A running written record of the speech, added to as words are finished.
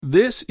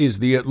This is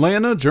the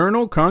Atlanta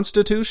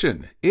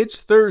Journal-Constitution.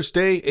 It's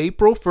Thursday,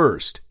 April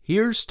 1st.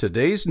 Here's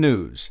today's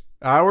news.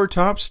 Our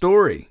top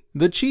story.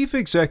 The chief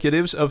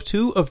executives of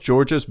two of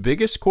Georgia's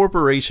biggest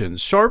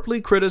corporations sharply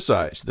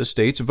criticized the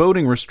state's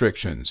voting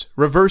restrictions,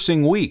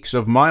 reversing weeks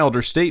of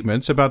milder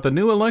statements about the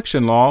new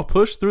election law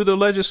pushed through the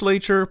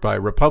legislature by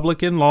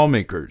Republican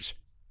lawmakers.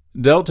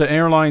 Delta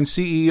Airlines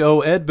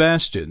CEO Ed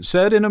Bastian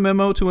said in a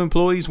memo to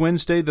employees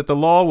Wednesday that the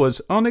law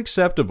was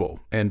unacceptable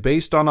and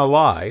based on a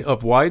lie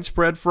of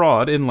widespread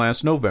fraud in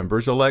last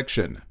November's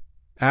election.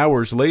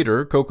 Hours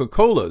later,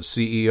 Coca-Cola's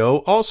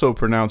CEO also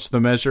pronounced the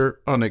measure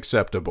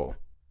unacceptable.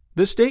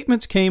 The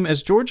statements came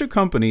as Georgia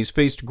companies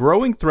faced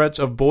growing threats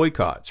of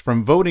boycotts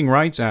from voting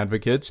rights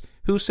advocates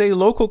who say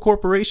local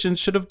corporations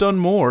should have done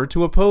more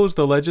to oppose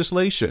the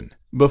legislation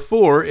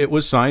before it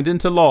was signed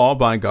into law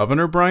by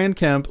Governor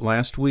Kemp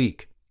last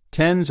week.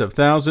 Tens of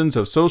thousands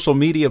of social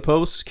media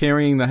posts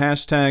carrying the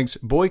hashtags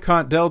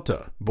Boycott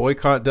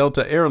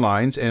Delta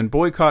Airlines, and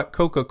Boycott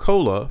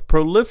Coca-Cola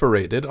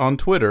proliferated on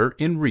Twitter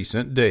in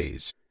recent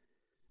days.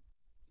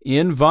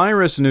 In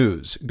virus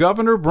news,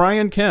 Governor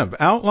Kemp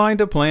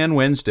outlined a plan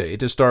Wednesday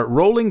to start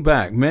rolling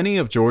back many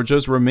of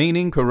Georgia's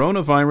remaining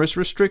coronavirus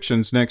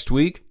restrictions next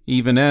week,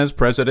 even as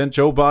President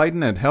Joe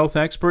Biden and health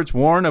experts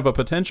warn of a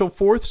potential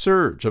fourth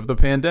surge of the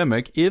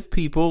pandemic if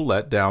people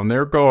let down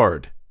their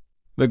guard.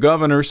 The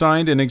governor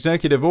signed an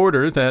executive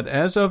order that,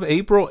 as of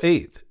April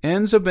 8th,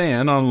 ends a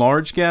ban on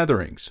large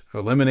gatherings,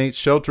 eliminates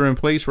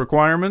shelter-in-place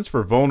requirements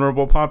for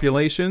vulnerable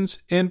populations,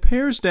 and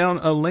pares down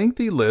a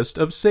lengthy list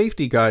of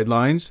safety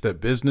guidelines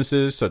that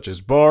businesses such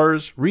as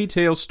bars,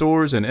 retail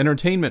stores, and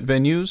entertainment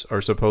venues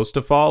are supposed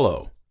to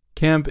follow.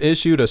 Kemp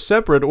issued a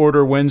separate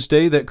order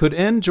Wednesday that could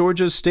end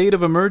Georgia's state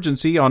of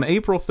emergency on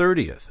April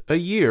 30th, a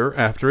year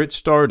after it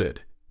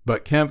started.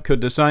 But Kemp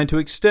could decide to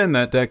extend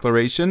that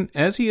declaration,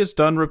 as he has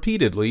done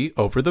repeatedly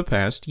over the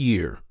past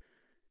year.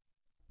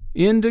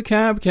 In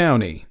DeKalb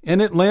County, an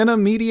Atlanta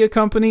media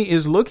company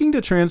is looking to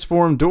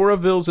transform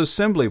Doraville's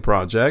assembly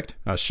project,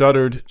 a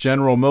shuttered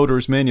General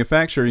Motors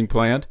manufacturing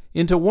plant,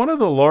 into one of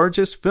the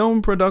largest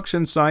film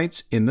production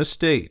sites in the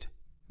state.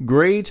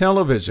 Gray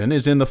Television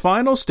is in the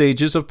final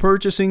stages of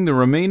purchasing the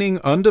remaining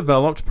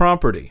undeveloped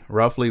property,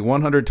 roughly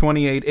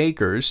 128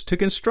 acres, to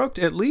construct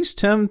at least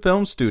 10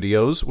 film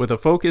studios with a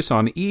focus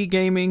on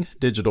e-gaming,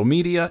 digital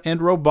media, and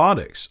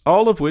robotics,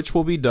 all of which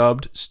will be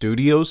dubbed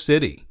Studio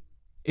City.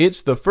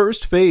 It's the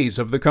first phase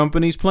of the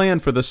company's plan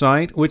for the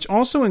site, which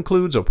also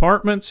includes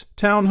apartments,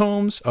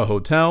 townhomes, a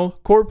hotel,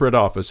 corporate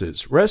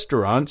offices,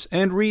 restaurants,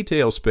 and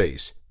retail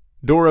space.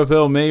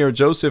 Doraville Mayor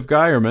Joseph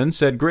Geierman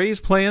said Gray's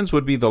plans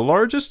would be the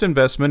largest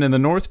investment in the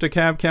North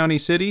DeKalb County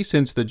city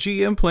since the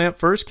GM plant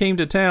first came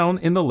to town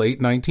in the late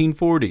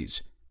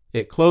 1940s.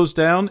 It closed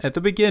down at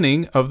the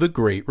beginning of the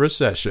Great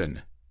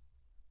Recession.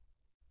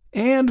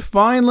 And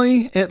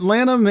finally,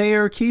 Atlanta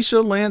Mayor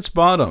Keisha Lance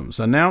Bottoms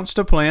announced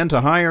a plan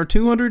to hire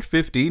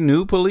 250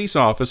 new police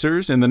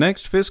officers in the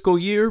next fiscal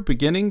year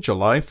beginning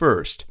July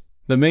 1st.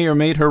 The mayor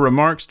made her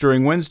remarks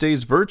during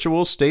Wednesday's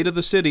virtual State of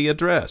the City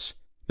address.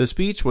 The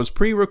speech was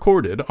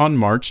pre-recorded on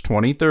March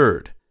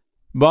 23rd.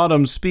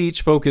 Bottom's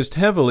speech focused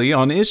heavily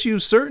on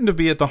issues certain to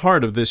be at the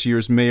heart of this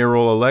year's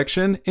mayoral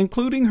election,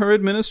 including her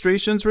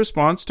administration's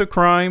response to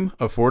crime,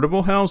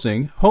 affordable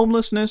housing,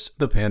 homelessness,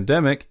 the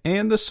pandemic,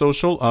 and the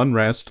social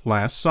unrest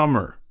last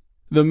summer.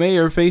 The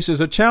mayor faces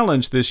a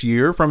challenge this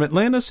year from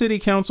Atlanta City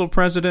Council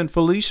President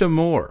Felicia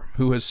Moore,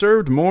 who has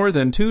served more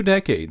than 2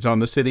 decades on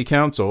the city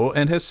council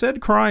and has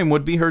said crime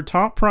would be her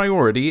top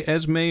priority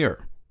as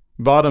mayor.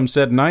 Bottoms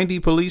said 90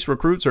 police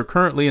recruits are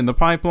currently in the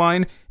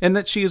pipeline and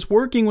that she is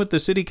working with the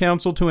city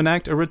council to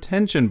enact a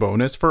retention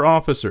bonus for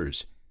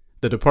officers.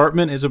 The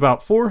department is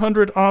about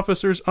 400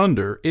 officers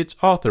under its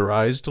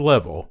authorized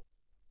level.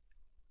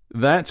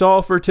 That's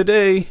all for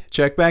today.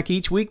 Check back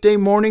each weekday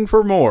morning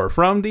for more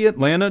from the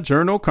Atlanta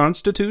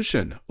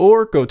Journal-Constitution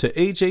or go to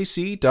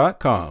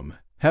ajc.com.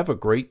 Have a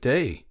great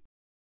day.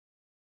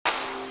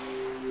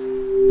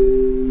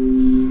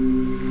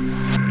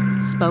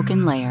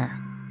 Spoken Layer.